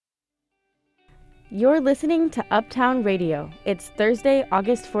You're listening to Uptown Radio. It's Thursday,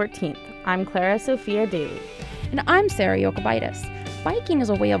 August 14th. I'm Clara Sophia Daly. And I'm Sarah Yokubaitis. Biking is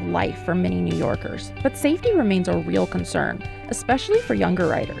a way of life for many New Yorkers, but safety remains a real concern, especially for younger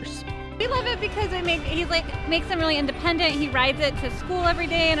riders. We love it because makes him really independent. He rides it to school every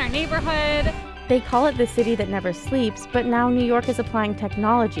day in our neighborhood. They call it the city that never sleeps, but now New York is applying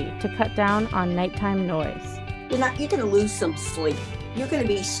technology to cut down on nighttime noise. You're going to lose some sleep. You're going to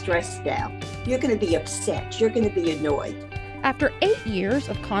be stressed out. You're going to be upset. You're going to be annoyed. After 8 years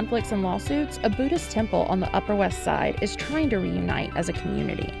of conflicts and lawsuits, a Buddhist temple on the Upper West Side is trying to reunite as a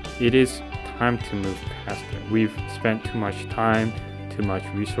community. It is time to move past it. We've spent too much time, too much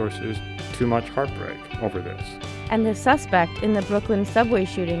resources, too much heartbreak over this. And the suspect in the Brooklyn subway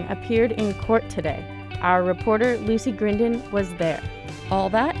shooting appeared in court today. Our reporter, Lucy Grindon, was there. All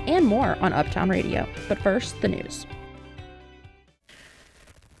that and more on Uptown Radio. But first, the news.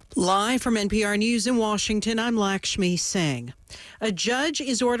 Live from NPR News in Washington, I'm Lakshmi Singh. A judge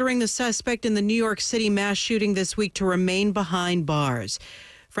is ordering the suspect in the New York City mass shooting this week to remain behind bars.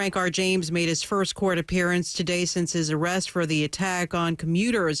 Frank R. James made his first court appearance today since his arrest for the attack on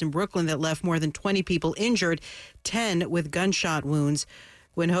commuters in Brooklyn that left more than 20 people injured, 10 with gunshot wounds.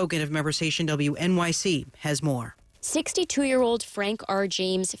 Gwen Hogan of member station WNYC has more. 62-year-old Frank R.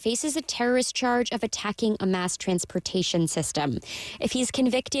 James faces a terrorist charge of attacking a mass transportation system. If he's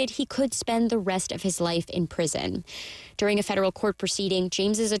convicted, he could spend the rest of his life in prison. During a federal court proceeding,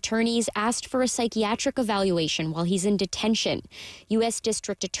 James's attorneys asked for a psychiatric evaluation while he's in detention. U.S.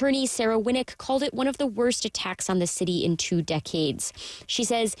 District Attorney Sarah Winnick called it one of the worst attacks on the city in 2 decades. She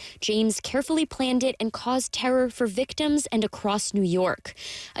says James carefully planned it and caused terror for victims and across New York.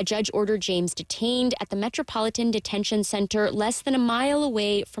 A judge ordered James detained at the Metropolitan Detention Center less than a mile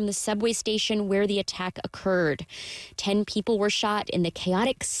away from the subway station where the attack occurred. 10 people were shot in the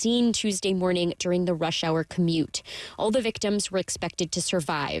chaotic scene Tuesday morning during the rush hour commute. All the victims were expected to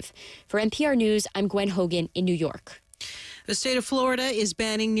survive. For NPR News, I'm Gwen Hogan in New York. The state of Florida is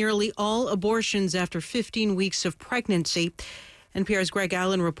banning nearly all abortions after 15 weeks of pregnancy. NPR's Greg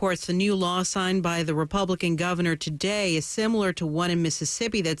Allen reports the new law signed by the Republican governor today is similar to one in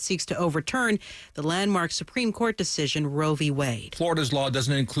Mississippi that seeks to overturn the landmark Supreme Court decision Roe v. Wade. Florida's law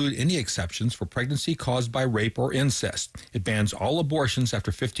doesn't include any exceptions for pregnancy caused by rape or incest. It bans all abortions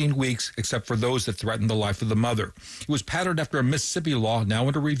after 15 weeks except for those that threaten the life of the mother. It was patterned after a Mississippi law now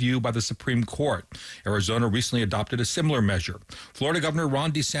under review by the Supreme Court. Arizona recently adopted a similar measure. Florida Governor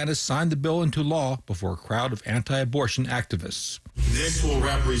Ron DeSantis signed the bill into law before a crowd of anti-abortion activists. This will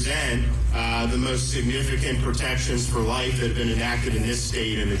represent the most significant protections for life that have been enacted in this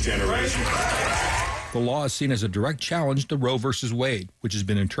state in a generation. The law is seen as a direct challenge to Roe v. Wade, which has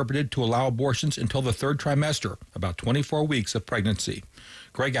been interpreted to allow abortions until the 3rd trimester, about 24 weeks of pregnancy.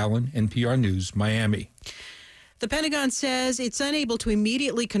 Greg Allen, NPR News, Miami. The Pentagon says it's unable to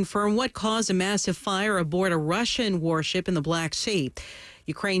immediately confirm what caused a massive fire aboard a Russian warship in the Black Sea.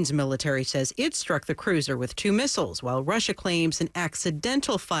 Ukraine's military says it struck the cruiser with 2 missiles, while Russia claims an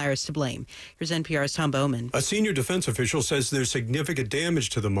accidental fire is to blame. Here's NPR's Tom Bowman. A senior defense official says there's significant damage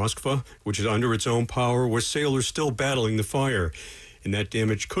to the Moskva, which is under its own power, with sailors still battling the fire. And that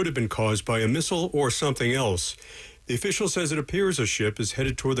damage could have been caused by a missile or something else. The official says it appears a ship is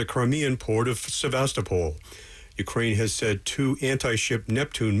headed toward the Crimean port of Sevastopol. Ukraine has said 2 anti-ship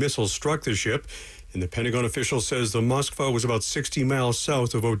Neptune missiles struck the ship, and the Pentagon official says the Moskva was about 60 miles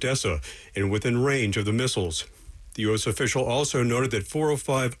south of Odessa and within range of the missiles. The U.S. official also noted that 4 or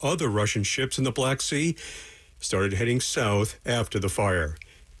 5 other Russian ships in the Black Sea started heading south after the fire.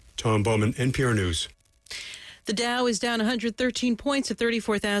 Tom Bowman, NPR News. The Dow is down 113 points at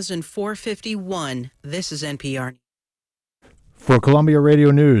 34,451. This is NPR. For Columbia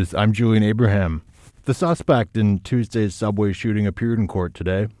Radio News, I'm Julian Abraham. The suspect in Tuesday's subway shooting appeared in court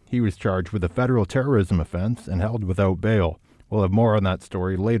today. He was charged with a federal terrorism offense and held without bail. We'll have more on that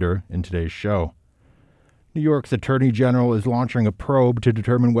story later in today's show. New York's Attorney General is launching a probe to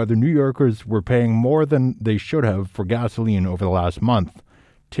determine whether New Yorkers were paying more than they should have for gasoline over the last month.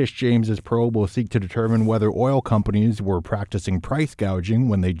 Tish James's probe will seek to determine whether oil companies were practicing price gouging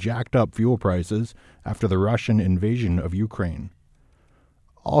when they jacked up fuel prices after the Russian invasion of Ukraine.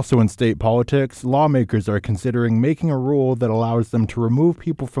 Also in state politics, lawmakers are considering making a rule that allows them to remove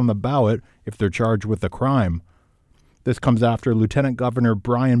people from the ballot if they're charged with a crime. This comes after Lieutenant Governor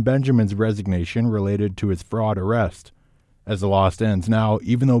Brian Benjamin's resignation related to his fraud arrest. As the law stands now,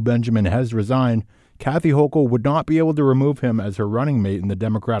 even though Benjamin has resigned, Kathy Hochul would not be able to remove him as her running mate in the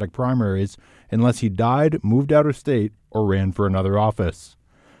Democratic primaries unless he died, moved out of state, or ran for another office.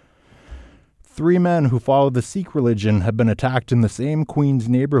 3 men who follow the Sikh religion have been attacked in the same Queens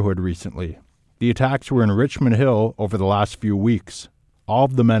neighborhood recently. The attacks were in Richmond Hill over the last few weeks. All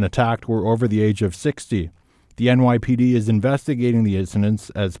of the men attacked were over the age of 60. The NYPD is investigating the incidents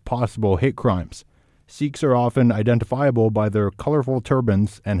as possible hate crimes. Sikhs are often identifiable by their colorful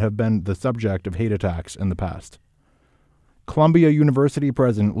turbans and have been the subject of hate attacks in the past. Columbia University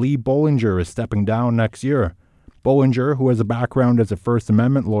President Lee Bollinger is stepping down next year. Bollinger, who has a background as a First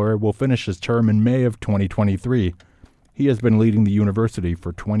Amendment lawyer, will finish his term in May of 2023. He has been leading the university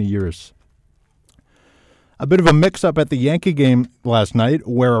for 20 years. A bit of a mix-up at the Yankee game last night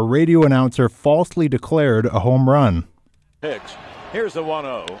where a radio announcer falsely declared a home run. Hicks, here's the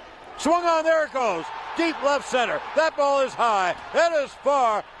 1-0. Swung on, there it goes. Deep left center. That ball is high. It is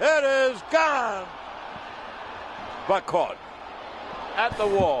far. It is gone. But caught. At the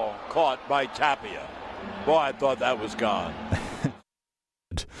wall. Caught by Tapia. Boy, I thought that was gone.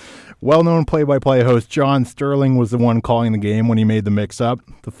 Well-known play-by-play host John Sterling was the one calling the game when he made the mix-up.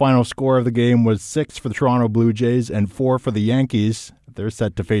 The final score of the game was 6 for the Toronto Blue Jays and 4 for the Yankees. They're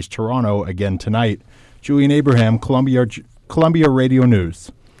set to face Toronto again tonight. Julian Abraham, Columbia Radio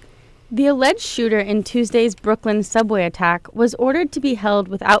News. The alleged shooter in Tuesday's Brooklyn subway attack was ordered to be held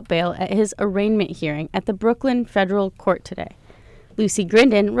without bail at his arraignment hearing at the Brooklyn Federal Court today. Lucy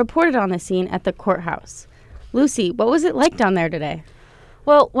Grindon reported on the scene at the courthouse. Lucy, what was it like down there today?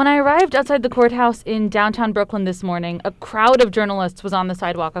 Well, when I arrived outside the courthouse in downtown Brooklyn this morning, a crowd of journalists was on the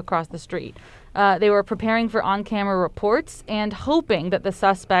sidewalk across the street. They were preparing for on-camera reports and hoping that the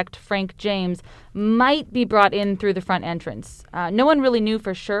suspect, Frank James, might be brought in through the front entrance. No one really knew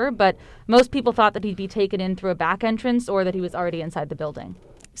for sure, but most people thought that he'd be taken in through a back entrance or that he was already inside the building.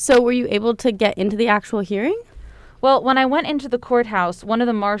 So were you able to get into the actual hearing? Well, when I went into the courthouse, one of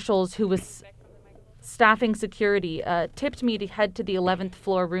the marshals who was staffing security tipped me to head to the 11th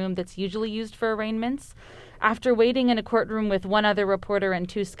floor room that's usually used for arraignments. After waiting in a courtroom with one other reporter and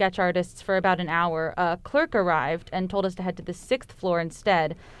 2 sketch artists for about an hour, a clerk arrived and told us to head to the 6th floor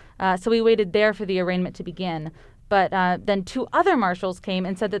instead. So we waited there for the arraignment to begin. But then 2 other marshals came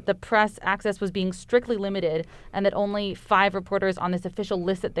and said that the press access was being strictly limited and that only 5 reporters on this official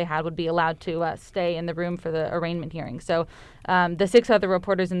list that they had would be allowed to stay in the room for the arraignment hearing. So the 6 other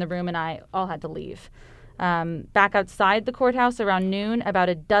reporters in the room and I all had to leave. Back outside the courthouse around noon, about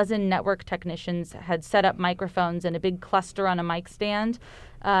a dozen network technicians had set up microphones in a big cluster on a mic stand,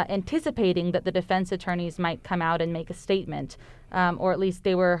 anticipating that the defense attorneys might come out and make a statement, or at least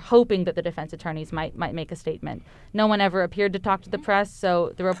they were hoping that the defense attorneys might make a statement. No one ever appeared to talk to the press,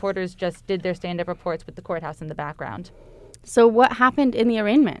 so the reporters just did their stand-up reports with the courthouse in the background. So what happened in the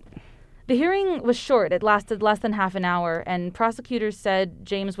arraignment? The hearing was short. It lasted less than half an hour, and prosecutors said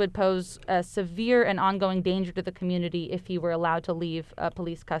James would pose a severe and ongoing danger to the community if he were allowed to leave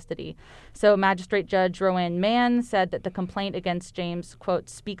police custody. So Magistrate Judge Roanne Mann said that the complaint against James, quote,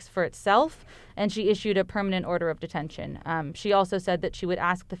 speaks for itself, and she issued a permanent order of detention. She also said that she would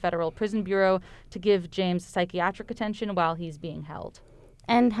ask the Federal Prison Bureau to give James psychiatric attention while he's being held.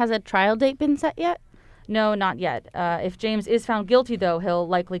 And has a trial date been set yet? No, not yet. If James is found guilty, though, he'll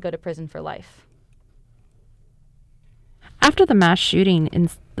likely go to prison for life. After the mass shooting in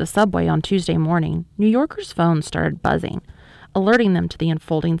the subway on Tuesday morning, New Yorkers' phones started buzzing, alerting them to the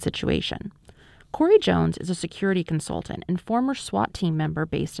unfolding situation. Corey Jones is a security consultant and former SWAT team member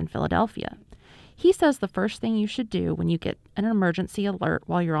based in Philadelphia. He says the first thing you should do when you get an emergency alert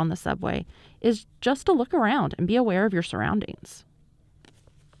while you're on the subway is just to look around and be aware of your surroundings.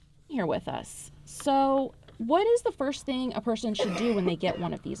 Here with us. So, what is the first thing a person should do when they get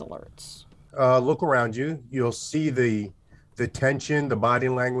one of these alerts? Look around you. You'll see the tension, the body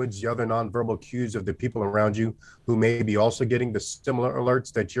language, the other nonverbal cues of the people around you who may be also getting the similar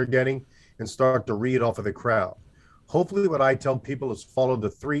alerts that you're getting, and start to read off of the crowd. Hopefully, what I tell people is follow the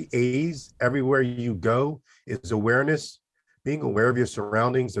 3 A's everywhere you go is awareness, being aware of your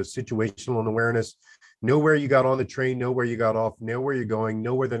surroundings, the situational awareness. Know where you got on the train, know where you got off, know where you're going,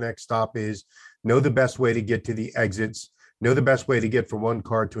 know where the next stop is, know the best way to get to the exits, know the best way to get from one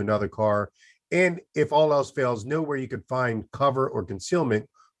car to another car. And if all else fails, know where you could find cover or concealment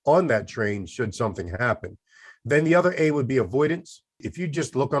on that train should something happen. Then the other A would be avoidance. If you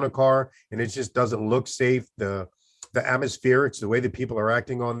just look on a car and it just doesn't look safe, the atmospherics, the way that people are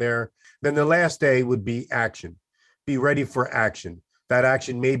acting on there, then the last A would be action. Be ready for action. That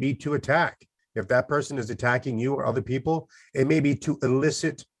action may be to attack. If that person is attacking you or other people, it may be to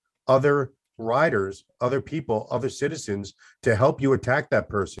elicit other riders, other people, other citizens to help you attack that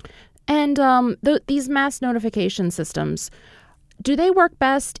person. And these mass notification systems, do they work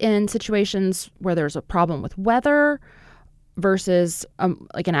best in situations where there's a problem with weather versus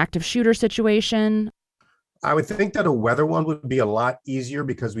like an active shooter situation? I would think that a weather one would be a lot easier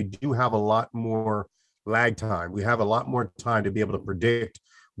because we do have a lot more lag time. We have a lot more time to be able to predict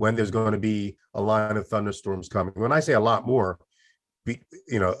when there's going to be a line of thunderstorms coming. When I say a lot more,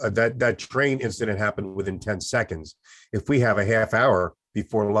 that train incident happened within 10 seconds. If we have a half hour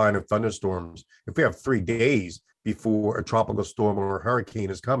before a line of thunderstorms, if we have 3 days before a tropical storm or a hurricane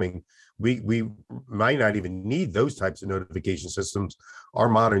is coming, we might not even need those types of notification systems. Our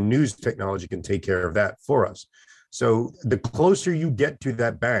modern news technology can take care of that for us. So the closer you get to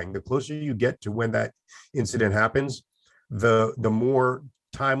that bang, the closer you get to when that incident happens, the more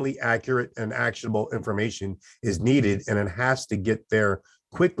timely, accurate, and actionable information is needed, and it has to get there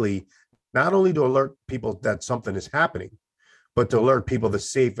quickly, not only to alert people that something is happening, but to alert people the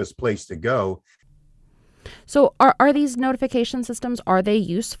safest place to go. So are these notification systems, are they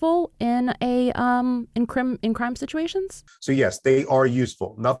useful in crime situations? So yes, they are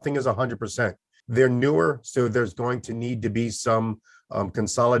useful. Nothing is 100%. They're newer, so there's going to need to be some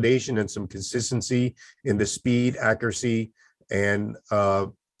consolidation and some consistency in the speed, accuracy, and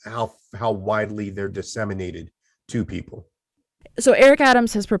how widely they're disseminated to people. So Eric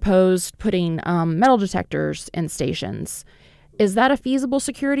Adams has proposed putting metal detectors in stations. Is that a feasible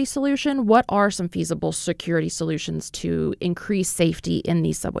security solution? What are some feasible security solutions to increase safety in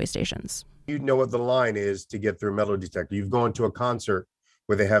these subway stations? You know what the line is to get through a metal detector. You've gone to a concert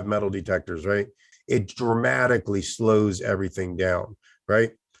where they have metal detectors, right? It dramatically slows everything down,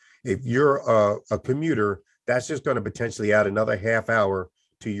 right? If you're a commuter, that's just going to potentially add another half hour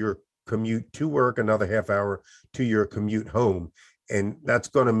to your commute to work, another half hour to your commute home. And that's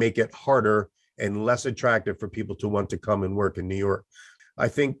going to make it harder and less attractive for people to want to come and work in New York. I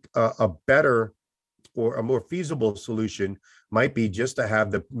think a better or a more feasible solution might be just to have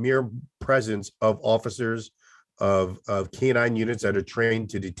the mere presence of officers of K-9 units that are trained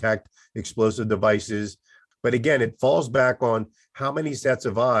to detect explosive devices. But again, it falls back on how many sets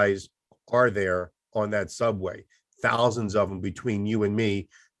of eyes are there on that subway. Thousands of them between you and me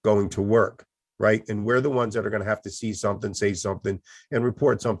going to work, right? And we're the ones that are going to have to see something, say something, and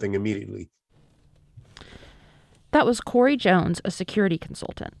report something immediately. That was Corey Jones, a security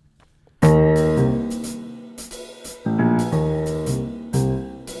consultant.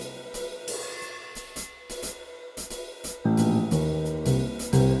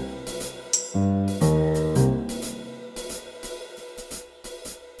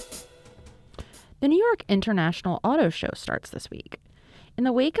 The New York International Auto Show starts this week. In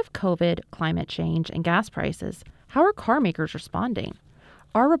the wake of COVID, climate change, and gas prices, how are car makers responding?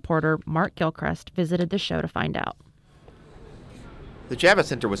 Our reporter, Mark Gilchrist, visited the show to find out. The Javits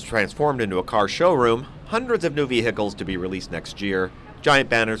Center was transformed into a car showroom, hundreds of new vehicles to be released next year, giant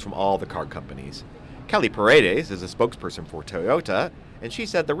banners from all the car companies. Kelly Paredes is a spokesperson for Toyota, and she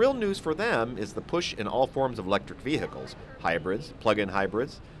said the real news for them is the push in all forms of electric vehicles, hybrids, plug-in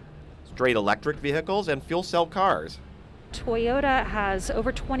hybrids, straight electric vehicles, and fuel cell cars. Toyota has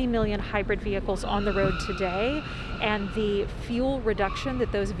over 20 million hybrid vehicles on the road today, and the fuel reduction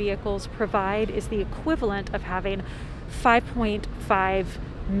that those vehicles provide is the equivalent of having 5.5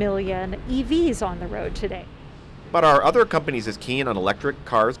 million EVs on the road today. But are other companies as keen on electric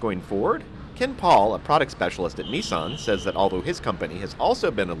cars going forward? Ken Paul, a product specialist at Nissan, says that although his company has also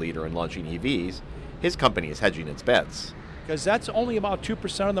been a leader in launching EVs, his company is hedging its bets. Because that's only about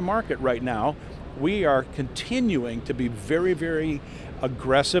 2% of the market right now. We are continuing to be very, very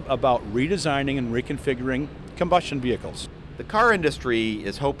aggressive about redesigning and reconfiguring combustion vehicles. The car industry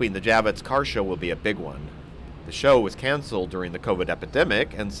is hoping the Javits Car Show will be a big one. The show was canceled during the COVID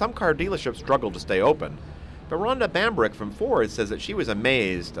epidemic, and some car dealerships struggled to stay open. But Rhonda Bambrick from Ford says that she was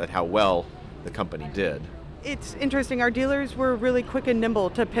amazed at how well the company did. It's interesting. Our dealers were really quick and nimble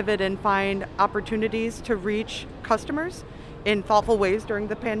to pivot and find opportunities to reach customers in thoughtful ways during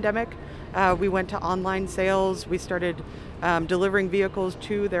the pandemic. We went to online sales. We started delivering vehicles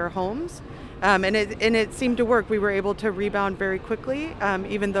to their homes. And it seemed to work. We were able to rebound very quickly,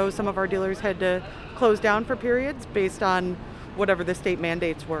 even though some of our dealers had to close down for periods based on whatever the state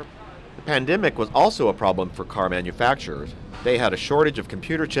mandates were. The pandemic was also a problem for car manufacturers. They had a shortage of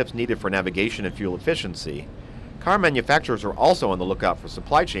computer chips needed for navigation and fuel efficiency. Car manufacturers are also on the lookout for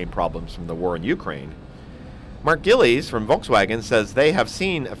supply chain problems from the war in Ukraine. Mark Gillies from Volkswagen says they have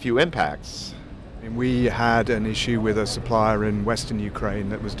seen a few impacts. We had an issue with a supplier in western Ukraine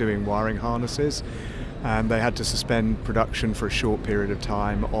that was doing wiring harnesses, and they had to suspend production for a short period of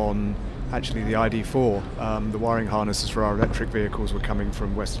time on actually the ID4. The wiring harnesses for our electric vehicles were coming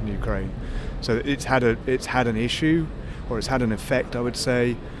from western Ukraine. So it's had an issue, or it's had an effect, I would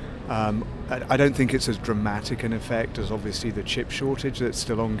say. I don't think it's as dramatic an effect as obviously the chip shortage that's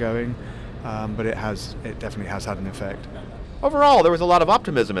still ongoing. but it definitely has had an effect. Overall, there was a lot of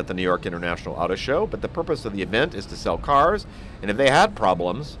optimism at the New York International Auto Show, but the purpose of the event is to sell cars, and if they had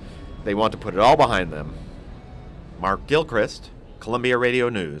problems, they want to put it all behind them. Mark Gilchrist, Columbia Radio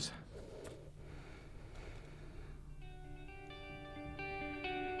News.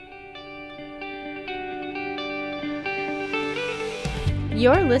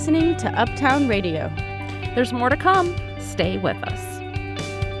 You're listening to Uptown Radio. There's more to come. Stay with us.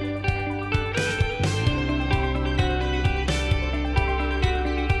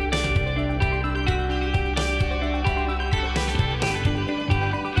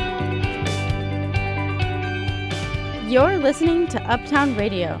 You're listening to Uptown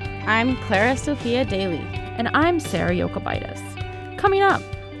Radio. I'm Clara Sophia Daly. And I'm Sarah Yokobitis. Coming up,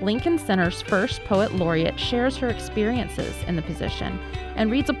 Lincoln Center's first poet laureate shares her experiences in the position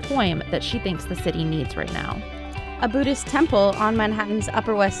and reads a poem that she thinks the city needs right now. A Buddhist temple on Manhattan's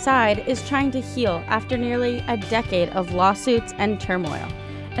Upper West Side is trying to heal after nearly a decade of lawsuits and turmoil.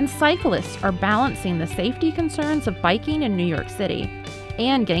 And cyclists are balancing the safety concerns of biking in New York City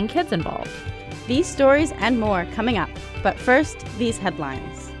and getting kids involved. These stories and more coming up. But first, these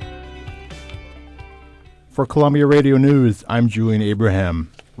headlines. For Columbia Radio News, I'm Julian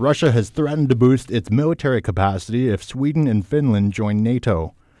Abraham. Russia has threatened to boost its military capacity if Sweden and Finland join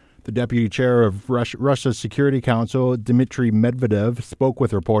NATO. The deputy chair of Russia's Security Council, Dmitry Medvedev, spoke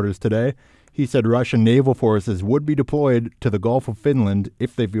with reporters today. He said Russian naval forces would be deployed to the Gulf of Finland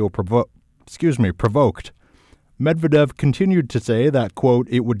if they feel provoked. Medvedev continued to say that, quote,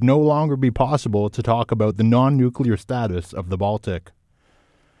 it would no longer be possible to talk about the non-nuclear status of the Baltic.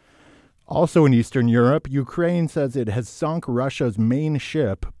 Also in Eastern Europe, Ukraine says it has sunk Russia's main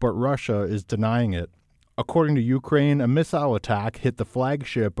ship, but Russia is denying it. According to Ukraine, a missile attack hit the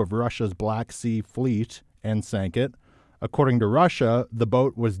flagship of Russia's Black Sea Fleet and sank it. According to Russia, the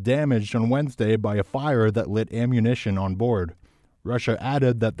boat was damaged on Wednesday by a fire that lit ammunition on board. Russia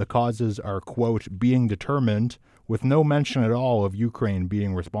added that the causes are, quote, being determined, with no mention at all of Ukraine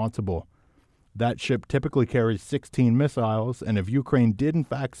being responsible. That ship typically carries 16 missiles, and if Ukraine did in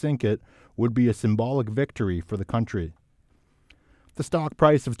fact sink it, would be a symbolic victory for the country. The stock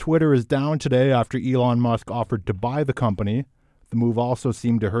price of Twitter is down today after Elon Musk offered to buy the company. The move also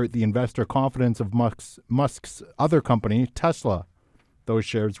seemed to hurt the investor confidence of Musk's other company, Tesla. Those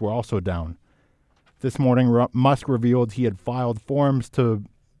shares were also down. This morning, Musk revealed he had filed forms to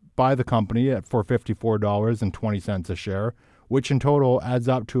buy the company for $54.20 a share, which in total adds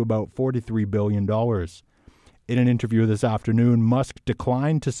up to about $43 billion. In an interview this afternoon, Musk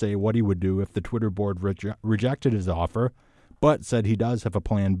declined to say what he would do if the Twitter board rejected his offer, but said he does have a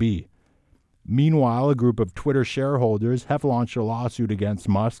plan B. Meanwhile, a group of Twitter shareholders have launched a lawsuit against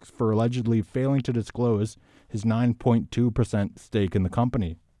Musk for allegedly failing to disclose his 9.2% stake in the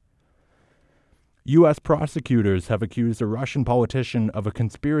company. U.S. prosecutors have accused a Russian politician of a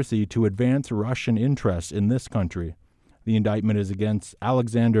conspiracy to advance Russian interests in this country. The indictment is against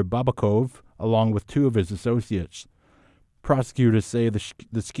Alexander Babakov, along with two of his associates. Prosecutors say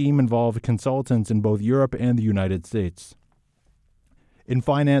the scheme involved consultants in both Europe and the United States. In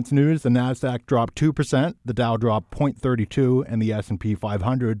finance news, the Nasdaq dropped 2%, the Dow dropped 0.32%, and the S&P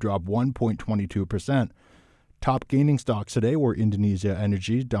 500 dropped 1.22%. Top gaining stocks today were Indonesia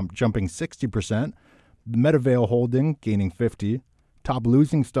Energy, jumping 60%, Medivale Holding gaining 50%. Top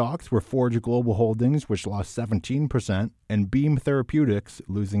losing stocks were Forge Global Holdings, which lost 17%, and Beam Therapeutics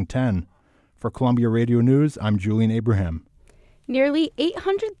losing 10%. For Columbia Radio News, I'm Julian Abraham. Nearly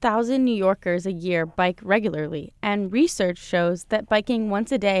 800,000 New Yorkers a year bike regularly, and research shows that biking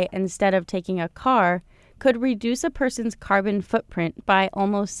once a day instead of taking a car could reduce a person's carbon footprint by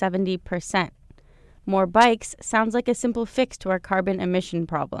almost 70%. More bikes sounds like a simple fix to our carbon emission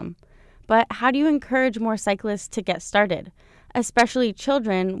problem. But how do you encourage more cyclists to get started, especially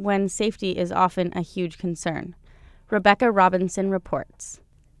children, when safety is often a huge concern? Rebecca Robinson reports.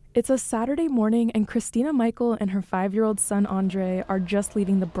 It's a Saturday morning, and Christina Michael and her 5-year-old son Andre are just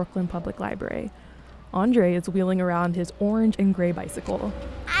leaving the Brooklyn Public Library. Andre is wheeling around his orange and gray bicycle.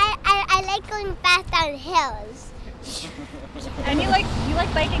 I like going fast on hills. And you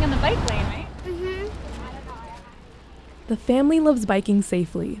like biking on the bike lane, right? Mm-hmm. The family loves biking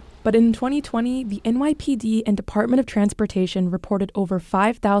safely, but in 2020, the NYPD and Department of Transportation reported over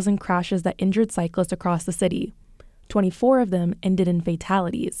 5,000 crashes that injured cyclists across the city. 24 of them ended in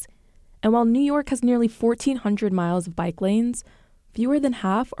fatalities. And while New York has nearly 1,400 miles of bike lanes, fewer than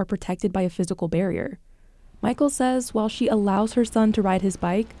half are protected by a physical barrier. Michael says while she allows her son to ride his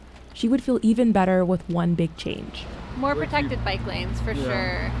bike, she would feel even better with one big change. More protected bike lanes, for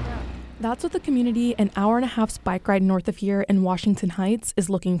sure. That's what the community an hour-and-a-half's bike ride north of here in Washington Heights is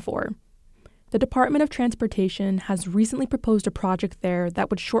looking for. The Department of Transportation has recently proposed a project there that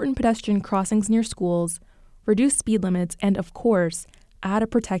would shorten pedestrian crossings near schools, reduce speed limits, and, of course, add a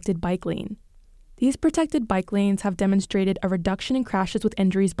protected bike lane. These protected bike lanes have demonstrated a reduction in crashes with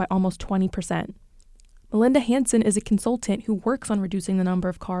injuries by almost 20%. Melinda Hansen is a consultant who works on reducing the number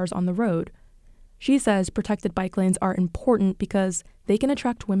of cars on the road. She says protected bike lanes are important because they can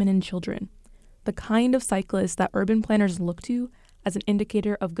attract women and children, the kind of cyclists that urban planners look to as an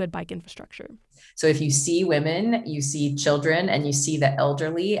indicator of good bike infrastructure. So if you see women, you see children, and you see the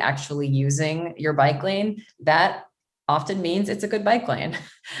elderly actually using your bike lane, that often means it's a good bike lane.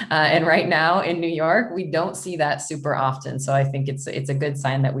 And right now in New York, we don't see that super often. So I think it's a good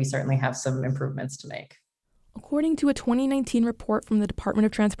sign that we certainly have some improvements to make. According to a 2019 report from the Department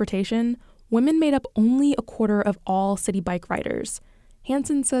of Transportation, women made up only a quarter of all city bike riders.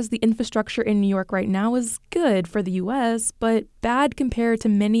 Hansen says the infrastructure in New York right now is good for the U.S., but bad compared to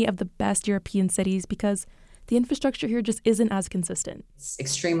many of the best European cities because the infrastructure here just isn't as consistent. It's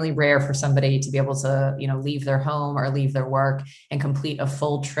extremely rare for somebody to be able to, leave their home or leave their work and complete a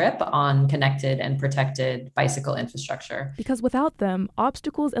full trip on connected and protected bicycle infrastructure. Because without them,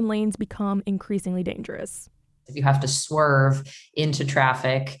 obstacles and lanes become increasingly dangerous. If you have to swerve into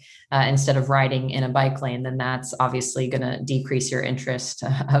traffic instead of riding in a bike lane, then that's obviously going to decrease your interest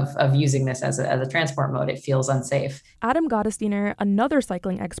of using this as a transport mode. It feels unsafe. Adam Gottesdiener, another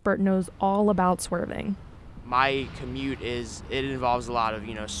cycling expert, knows all about swerving. My commute it involves a lot of,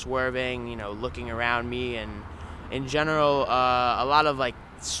 swerving, looking around me, and in general, a lot of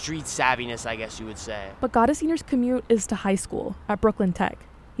street savviness, I guess you would say. But Gottesdiener's commute is to high school at Brooklyn Tech.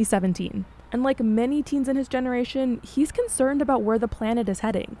 He's 17. And like many teens in his generation, he's concerned about where the planet is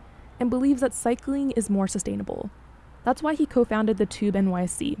heading and believes that cycling is more sustainable. That's why he co-founded the Tube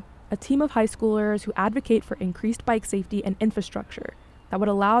NYC, a team of high schoolers who advocate for increased bike safety and infrastructure that would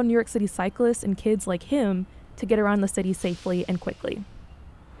allow New York City cyclists and kids like him to get around the city safely and quickly.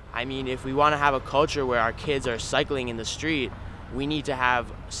 I mean, if we want to have a culture where our kids are cycling in the street, we need to have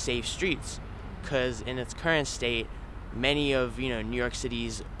safe streets, because in its current state, many of New York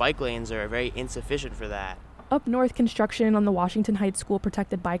City's bike lanes are very insufficient for that. Up north, construction on the Washington Heights School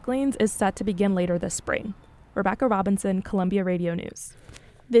protected bike lanes is set to begin later this spring. Rebecca Robinson, Columbia Radio News.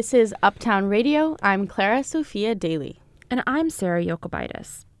 This is Uptown Radio. I'm Clara Sophia Daly. And I'm Sarah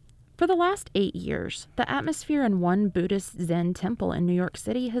Yokobitis. For the last 8 years, the atmosphere in one Buddhist Zen temple in New York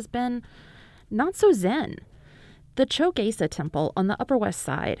City has been not so zen. The Chogesa Temple on the Upper West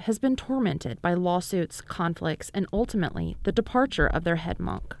Side has been tormented by lawsuits, conflicts, and ultimately the departure of their head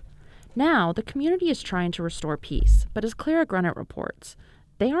monk. Now, the community is trying to restore peace, but as Clara Grunnett reports,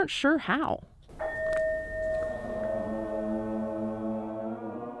 they aren't sure how.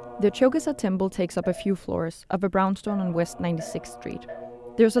 The Chogesa Temple takes up a few floors of a brownstone on West 96th Street.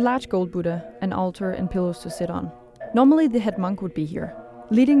 There's a large gold Buddha, an altar, and pillows to sit on. Normally, the head monk would be here,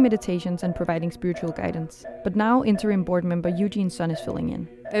 leading meditations and providing spiritual guidance. But now interim board member Eugene Sun is filling in.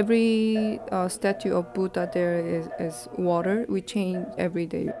 Every statue of Buddha there is water. We change every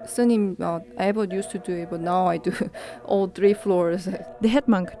day. Sunim, I ever used to do it, but now I do all 3 floors. The head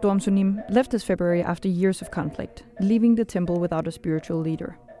monk, Dorm Sunim, left this February after years of conflict, leaving the temple without a spiritual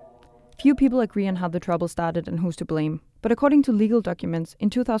leader. Few people agree on how the trouble started and who's to blame. But according to legal documents, in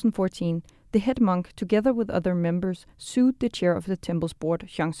 2014, the head monk, together with other members, sued the chair of the temple's board,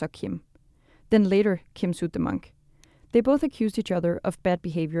 Hyung-Suk Kim. Then later, Kim sued the monk. They both accused each other of bad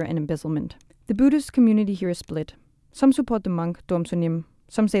behavior and embezzlement. The Buddhist community here is split. Some support the monk, Dorm Sunim.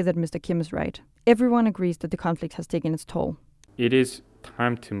 Some say that Mr. Kim is right. Everyone agrees that the conflict has taken its toll. It is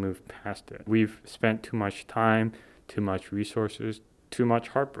time to move past it. We've spent too much time, too much resources, too much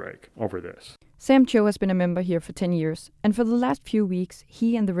heartbreak over this. Sam Cho has been a member here for 10 years, and for the last few weeks,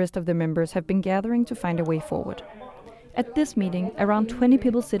 he and the rest of the members have been gathering to find a way forward. At this meeting, around 20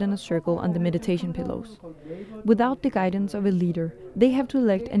 people sit in a circle on the meditation pillows. Without the guidance of a leader, they have to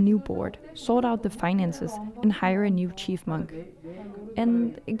elect a new board, sort out the finances, and hire a new chief monk.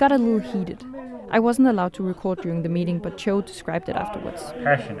 And it got a little heated. I wasn't allowed to record during the meeting, but Cho described it afterwards.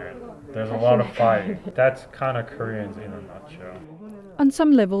 Passionate. There's a lot of fighting. That's kind of Koreans in a nutshell. On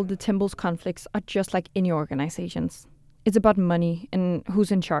some level, the temple's conflicts are just like any organizations. It's about money and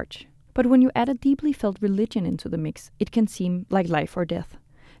who's in charge. But when you add a deeply felt religion into the mix, it can seem like life or death.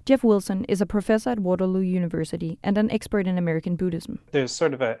 Jeff Wilson is a professor at Waterloo University and an expert in American Buddhism. There's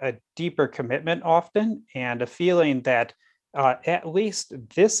sort of a deeper commitment often, and a feeling that at least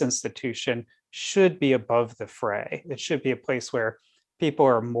this institution should be above the fray. It should be a place where people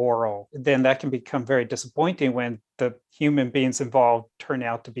are moral. Then that can become very disappointing when the human beings involved turn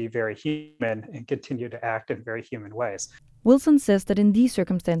out to be very human and continue to act in very human ways. Wilson says that in these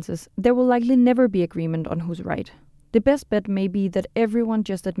circumstances, there will likely never be agreement on who's right. The best bet may be that everyone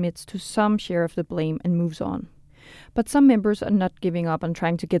just admits to some share of the blame and moves on. But some members are not giving up on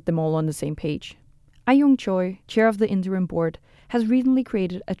trying to get them all on the same page. Ah-Young Choi, chair of the interim board, has recently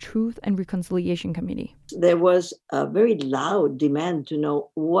created a Truth and Reconciliation Committee. There was a very loud demand to know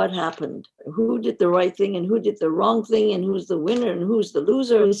what happened, who did the right thing and who did the wrong thing and who's the winner and who's the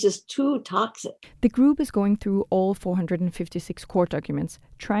loser. It's just too toxic. The group is going through all 456 court documents,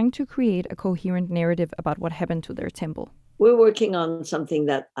 trying to create a coherent narrative about what happened to their temple. We're working on something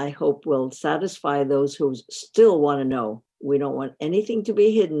that I hope will satisfy those who still want to know. We don't want anything to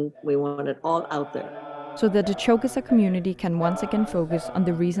be hidden. We want it all out there. So that the Chokesa community can once again focus on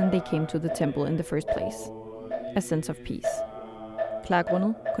the reason they came to the temple in the first place, a sense of peace. Clara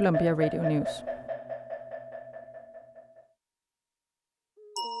Grundel, Columbia Radio News.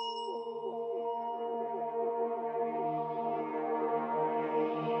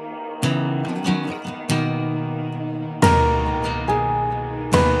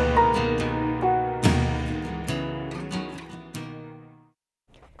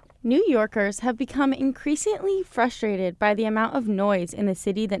 New Yorkers have become increasingly frustrated by the amount of noise in the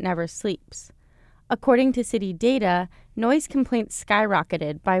city that never sleeps. According to city data, noise complaints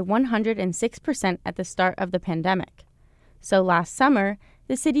skyrocketed by 106% at the start of the pandemic. So last summer,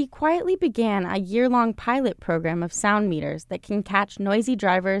 the city quietly began a year-long pilot program of sound meters that can catch noisy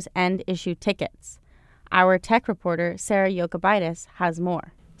drivers and issue tickets. Our tech reporter, Sarah Yokobitis, has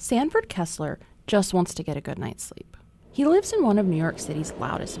more. Sanford Kessler just wants to get a good night's sleep. He lives in one of New York City's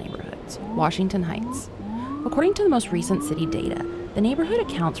loudest neighborhoods, Washington Heights. According to the most recent city data, the neighborhood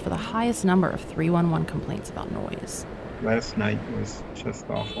accounts for the highest number of 311 complaints about noise. Last night was just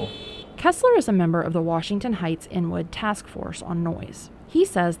awful. Kessler is a member of the Washington Heights Inwood Task Force on Noise. He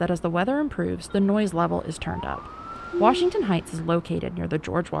says that as the weather improves, the noise level is turned up. Washington Heights is located near the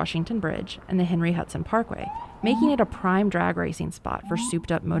George Washington Bridge and the Henry Hudson Parkway, making it a prime drag racing spot for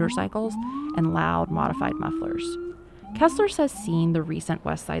souped-up motorcycles and loud, modified mufflers. Kessler says seeing the recent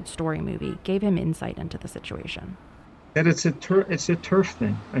West Side Story movie gave him insight into the situation. And it's a turf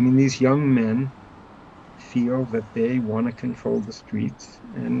thing. I mean, these young men feel that they want to control the streets,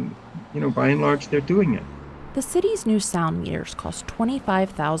 and, by and large, they're doing it. The city's new sound meters cost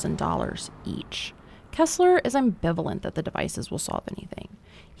 $25,000 each. Kessler is ambivalent that the devices will solve anything.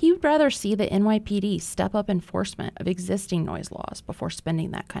 He would rather see the NYPD step up enforcement of existing noise laws before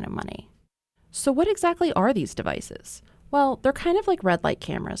spending that kind of money. So what exactly are these devices? Well, they're kind of like red light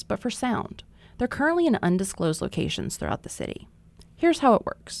cameras, but for sound. They're currently in undisclosed locations throughout the city. Here's how it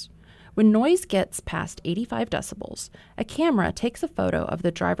works. When noise gets past 85 decibels, a camera takes a photo of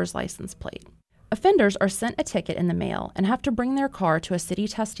the driver's license plate. Offenders are sent a ticket in the mail and have to bring their car to a city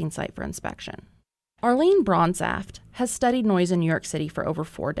testing site for inspection. Arlene Bronzaft has studied noise in New York City for over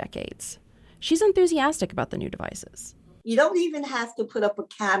 4 decades. She's enthusiastic about the new devices. You don't even have to put up a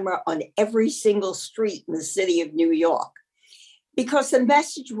camera on every single street in the city of New York because the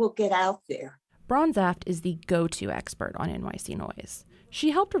message will get out there. Bronzaft is the go-to expert on NYC noise.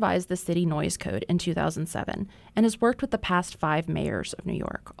 She helped revise the city noise code in 2007 and has worked with the past 5 mayors of New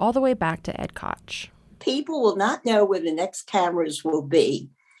York, all the way back to Ed Koch. People will not know where the next cameras will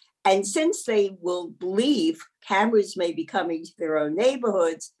be. And since they will believe cameras may be coming to their own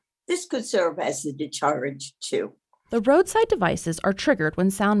neighborhoods, this could serve as a deterrent too. The roadside devices are triggered when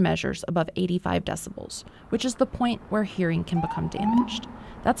sound measures above 85 decibels, which is the point where hearing can become damaged.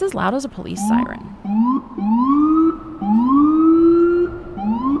 That's as loud as a police siren.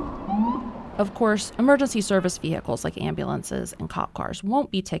 Of course, emergency service vehicles like ambulances and cop cars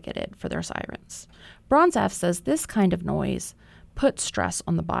won't be ticketed for their sirens. Bronzaft says this kind of noise puts stress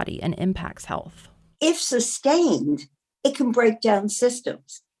on the body and impacts health. If sustained, it can break down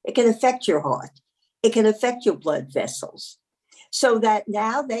systems. It can affect your heart. It can affect your blood vessels. So that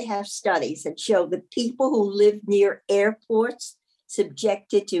now they have studies that show that people who live near airports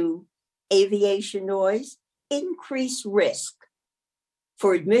subjected to aviation noise increase risk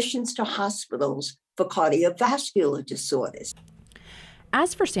for admissions to hospitals for cardiovascular disorders.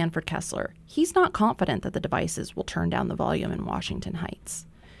 As for Sanford Kessler, he's not confident that the devices will turn down the volume in Washington Heights.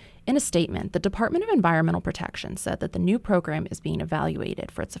 In a statement, the Department of Environmental Protection said that the new program is being evaluated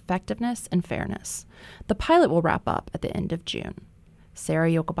for its effectiveness and fairness. The pilot will wrap up at the end of June.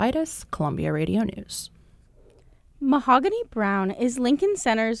 Sarah Yokobitis, Columbia Radio News. Mahogany Brown is Lincoln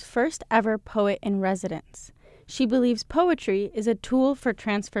Center's first ever poet in residence. She believes poetry is a tool for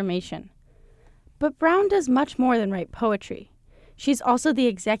transformation. But Brown does much more than write poetry. She's also the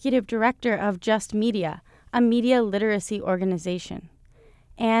executive director of Just Media, a media literacy organization.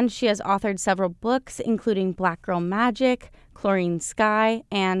 And she has authored several books, including Black Girl Magic, Chlorine Sky,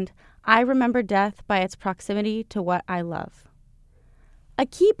 and I Remember Death by Its Proximity to What I Love. A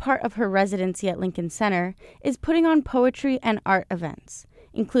key part of her residency at Lincoln Center is putting on poetry and art events,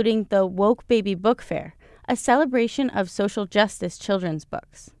 including the Woke Baby Book Fair, a celebration of social justice children's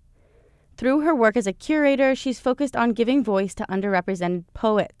books. Through her work as a curator, she's focused on giving voice to underrepresented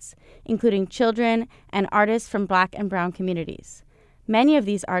poets, including children and artists from Black and Brown communities. Many of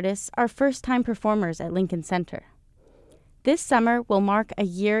these artists are first-time performers at Lincoln Center. This summer will mark a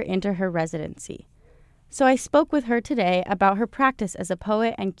year into her residency. So I spoke with her today about her practice as a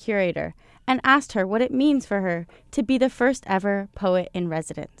poet and curator and asked her what it means for her to be the first ever poet in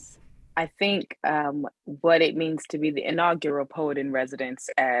residence. I think what it means to be the inaugural poet in residence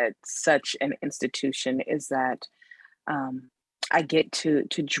at such an institution is that I get to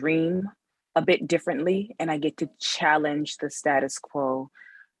dream a bit differently, and I get to challenge the status quo.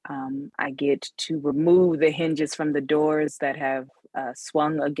 I get to remove the hinges from the doors that have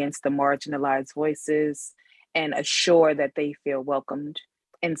swung against the marginalized voices and assure that they feel welcomed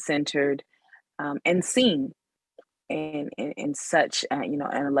and centered and seen in such an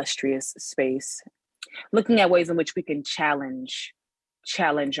illustrious space. Looking at ways in which we can challenge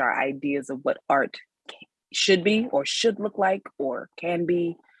our ideas of what art should be or should look like or can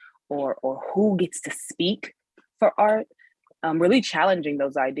be, or who gets to speak for art. Really challenging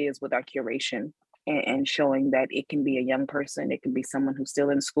those ideas with our curation and showing that it can be a young person, it can be someone who's still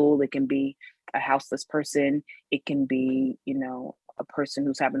in school, it can be a houseless person, it can be, a person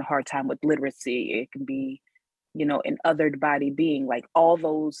who's having a hard time with literacy, it can be, an othered body being. Like all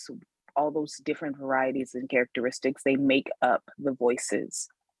those different varieties and characteristics, they make up the voices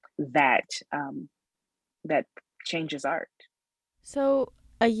that changes art. So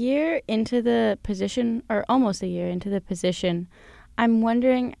a year into the position, or almost a year into the position, I'm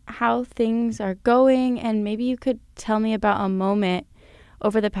wondering how things are going, and maybe you could tell me about a moment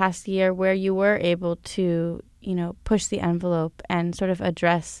over the past year where you were able to, push the envelope and sort of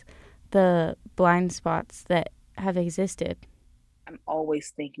address the blind spots that have existed. I'm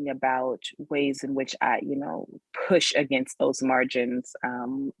always thinking about ways in which I, push against those margins,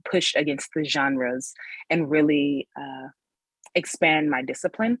 push against the genres, and really expand my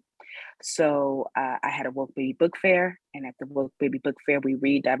discipline. So I had a Woke Baby Book Fair, and at the Woke Baby Book Fair, we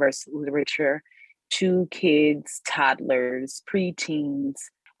read diverse literature to kids, toddlers, preteens.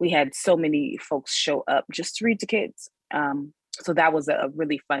 We had so many folks show up just to read to kids. So that was a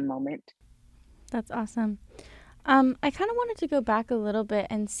really fun moment. That's awesome. I kind of wanted to go back a little bit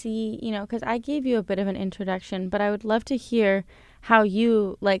and see, because I gave you a bit of an introduction, but I would love to hear how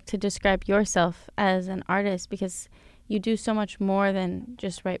you like to describe yourself as an artist, because you do so much more than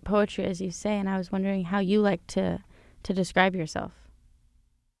just write poetry, as you say, and I was wondering how you like to describe yourself.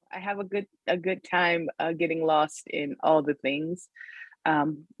 I have a good time getting lost in all the things.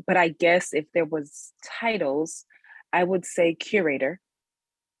 But I guess if there was titles, I would say curator,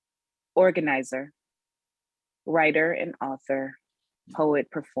 organizer, writer and author,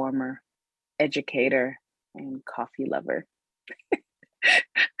 poet, performer, educator, and coffee lover.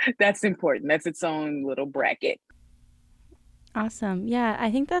 That's important. That's its own little bracket. Awesome. Yeah,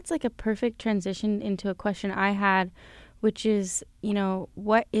 I think that's like a perfect transition into a question I had, which is,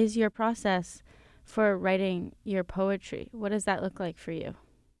 what is your process for writing your poetry? What does that look like for you?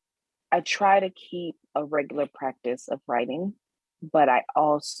 I try to keep a regular practice of writing, but I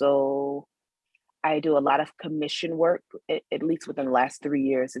do a lot of commission work. At least within the last 3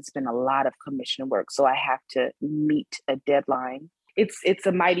 years, it's been a lot of commission work. So I have to meet a deadline. It's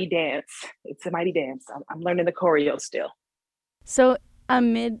a mighty dance. It's a mighty dance. I'm learning the choreo still. So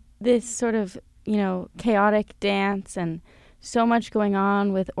amid this sort of, chaotic dance and so much going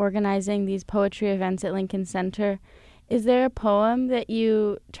on with organizing these poetry events at Lincoln Center, is there a poem that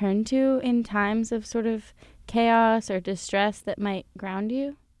you turn to in times of sort of chaos or distress that might ground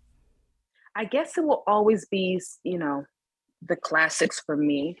you? I guess it will always be, the classics for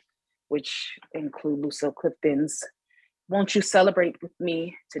me, which include Lucille Clifton's "Won't You Celebrate With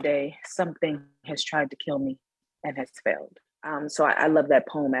Me Today? Something Has Tried to Kill Me and Has Failed." So I love that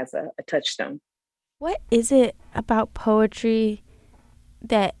poem as a touchstone. What is it about poetry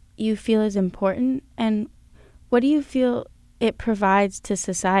that you feel is important, and what do you feel it provides to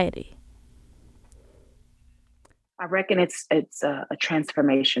society? I reckon it's a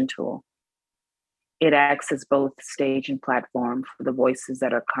transformation tool. It acts as both stage and platform for the voices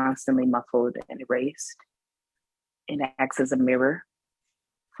that are constantly muffled and erased. It acts as a mirror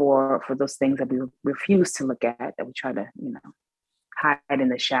for those things that we refuse to look at, that we try to, hide in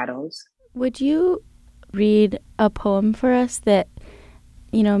the shadows. Would you read a poem for us that,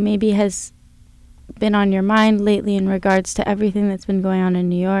 maybe has been on your mind lately in regards to everything that's been going on in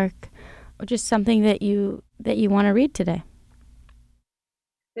New York, or just something that you want to read today?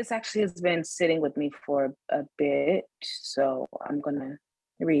 This actually has been sitting with me for a bit, so I'm going to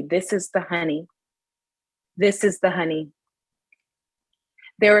read. This is the honey. This is the honey.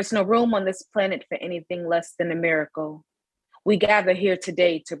 There is no room on this planet for anything less than a miracle. We gather here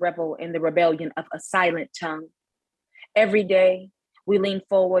today to revel in the rebellion of a silent tongue. Every day, we lean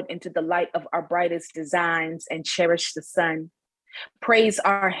forward into the light of our brightest designs and cherish the sun. Praise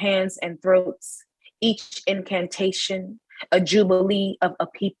our hands and throats, each incantation, a jubilee of a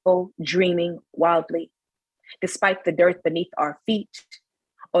people dreaming wildly. Despite the dirt beneath our feet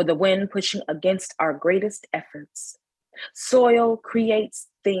or the wind pushing against our greatest efforts, soil creates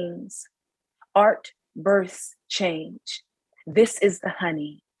things. Art births change. This is the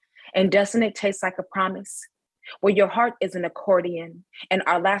honey. And doesn't it taste like a promise? Where your heart is an accordion and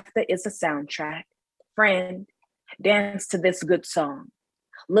our laughter is a soundtrack. Friend, dance to this good song.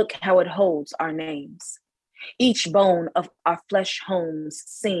 Look how it holds our names. Each bone of our flesh homes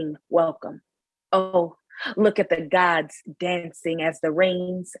sing welcome. Oh, look at the gods dancing as the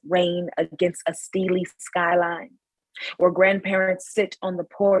rains rain against a steely skyline, where grandparents sit on the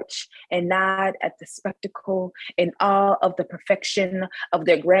porch and nod at the spectacle in awe of the perfection of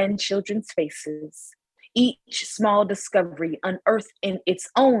their grandchildren's faces. Each small discovery unearthed in its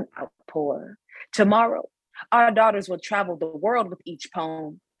own outpour. Tomorrow, our daughters will travel the world with each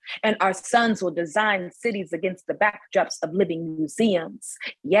poem, and our sons will design cities against the backdrops of living museums.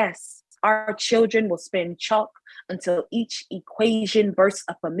 Yes, our children will spin chalk until each equation bursts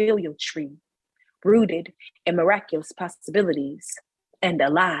a familial tree, rooted in miraculous possibilities and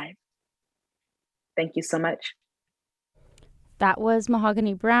alive. Thank you so much. That was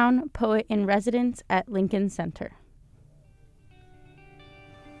Mahogany Browne, poet in residence at Lincoln Center.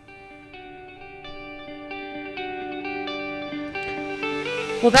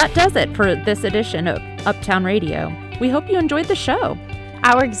 Well, that does it for this edition of Uptown Radio. We hope you enjoyed the show.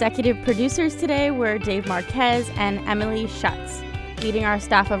 Our executive producers today were Dave Marquez and Emily Schutz. Leading our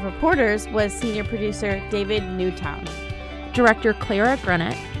staff of reporters was senior producer David Newtown. Director Clara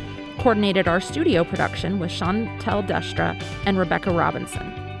Grennett coordinated our studio production with Chantel Destra and Rebecca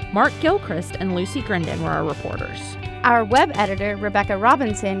Robinson. Mark Gilchrist and Lucy Grindon were our reporters. Our web editor, Rebecca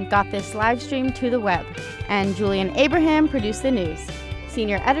Robinson, got this live stream to the web, and Julian Abraham produced the news.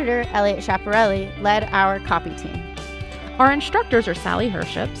 Senior editor Elliot Schiaparelli led our copy team. Our instructors are Sally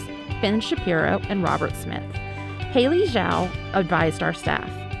Herships, Ben Shapiro, and Robert Smith. Haley Zhao advised our staff.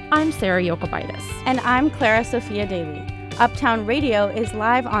 I'm Sarah Yokobaitis. And I'm Clara Sophia Daly. Uptown Radio is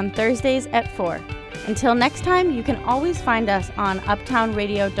live on Thursdays at 4. Until next time, you can always find us on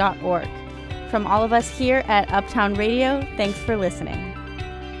uptownradio.org. From all of us here at Uptown Radio, thanks for listening.